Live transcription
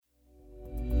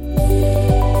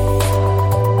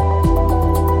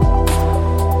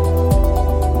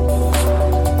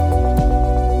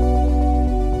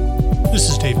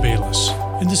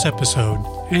this episode,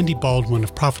 Andy Baldwin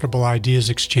of Profitable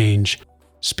Ideas Exchange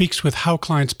speaks with How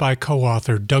Clients Buy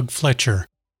co-author Doug Fletcher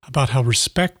about how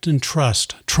respect and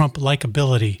trust trump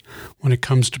likability when it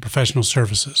comes to professional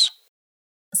services.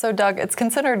 So, Doug, it's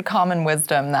considered common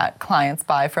wisdom that clients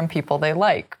buy from people they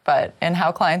like, but in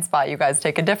How Clients Buy, you guys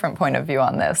take a different point of view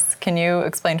on this. Can you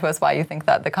explain to us why you think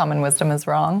that the common wisdom is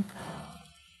wrong?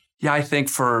 Yeah, I think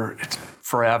for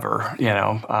forever,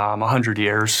 100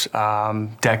 years,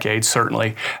 decades,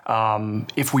 certainly,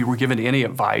 if we were given any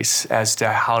advice as to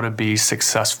how to be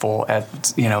successful at,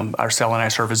 our selling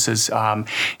our services,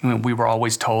 we were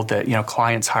always told that,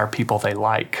 clients hire people they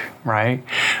like, right?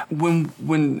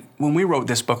 When we wrote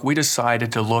this book, we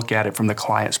decided to look at it from the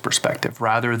client's perspective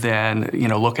rather than,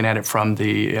 looking at it from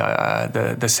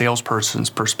the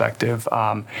salesperson's perspective.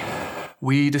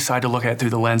 We decided to look at it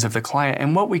through the lens of the client.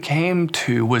 And what we came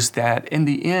to was that in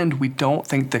the end, we don't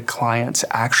think that clients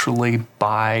actually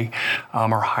buy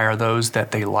or hire those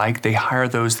that they like. They hire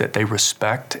those that they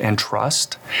respect and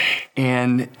trust.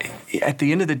 And at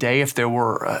the end of the day, if there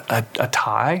were a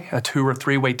tie, a 2 or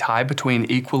 3-way tie between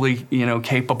equally,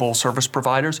 capable service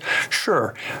providers,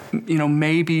 sure,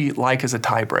 maybe like as a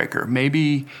tiebreaker.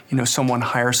 Maybe, someone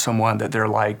hires someone that they're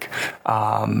like,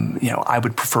 I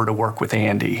would prefer to work with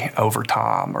Andy over Tom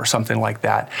or something like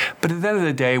that. But at the end of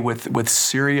the day, with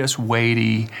serious,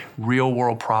 weighty,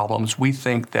 real-world problems, we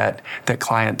think that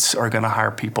clients are going to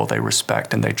hire people they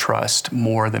respect and they trust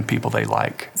more than people they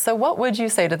like. So what would you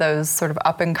say to those sort of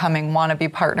up-and-coming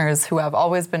wannabe partners who have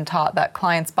always been taught that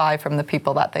clients buy from the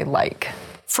people that they like?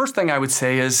 First thing I would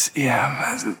say is,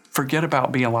 forget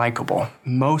about being likable.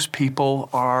 Most people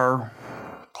are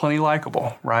plenty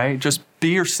likable, right? Just be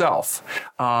yourself,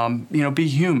 be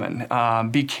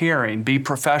human, be caring, be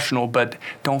professional, but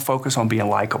don't focus on being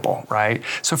likable, right?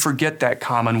 So forget that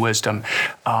common wisdom.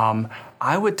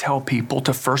 I would tell people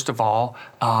to, first of all,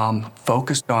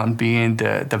 focus on being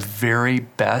the very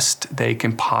best they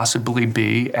can possibly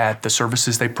be at the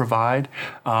services they provide,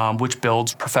 which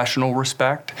builds professional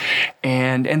respect.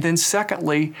 And then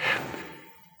secondly,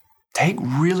 take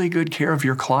really good care of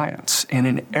your clients and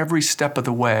in every step of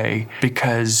the way,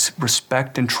 because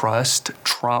respect and trust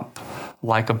trump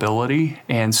likability.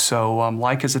 And so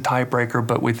like is a tiebreaker,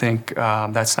 but we think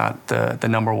that's not the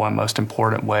number one most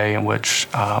important way in which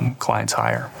clients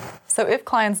hire. So if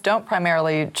clients don't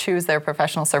primarily choose their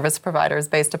professional service providers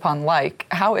based upon like,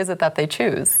 how is it that they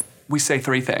choose? We say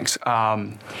 3 things.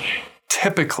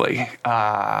 Typically,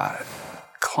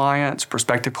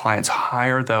 prospective clients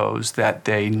hire those that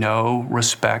they know,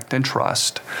 respect, and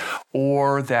trust,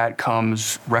 or that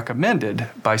comes recommended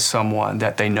by someone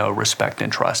that they know, respect,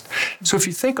 and trust. So if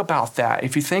you think about that,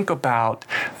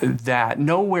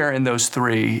 nowhere in those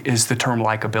 3 is the term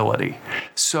likability.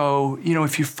 So,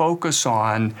 if you focus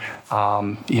on,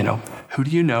 who do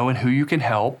you know and who you can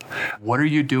help, what are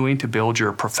you doing to build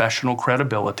your professional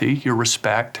credibility, your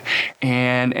respect,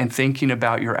 and thinking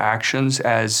about your actions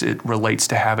as it relates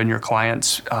to having your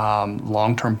client's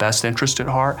long-term best interest at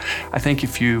heart, I think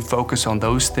if you focus on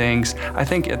those things, I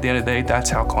think at the end of the day,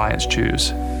 that's how clients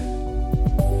choose.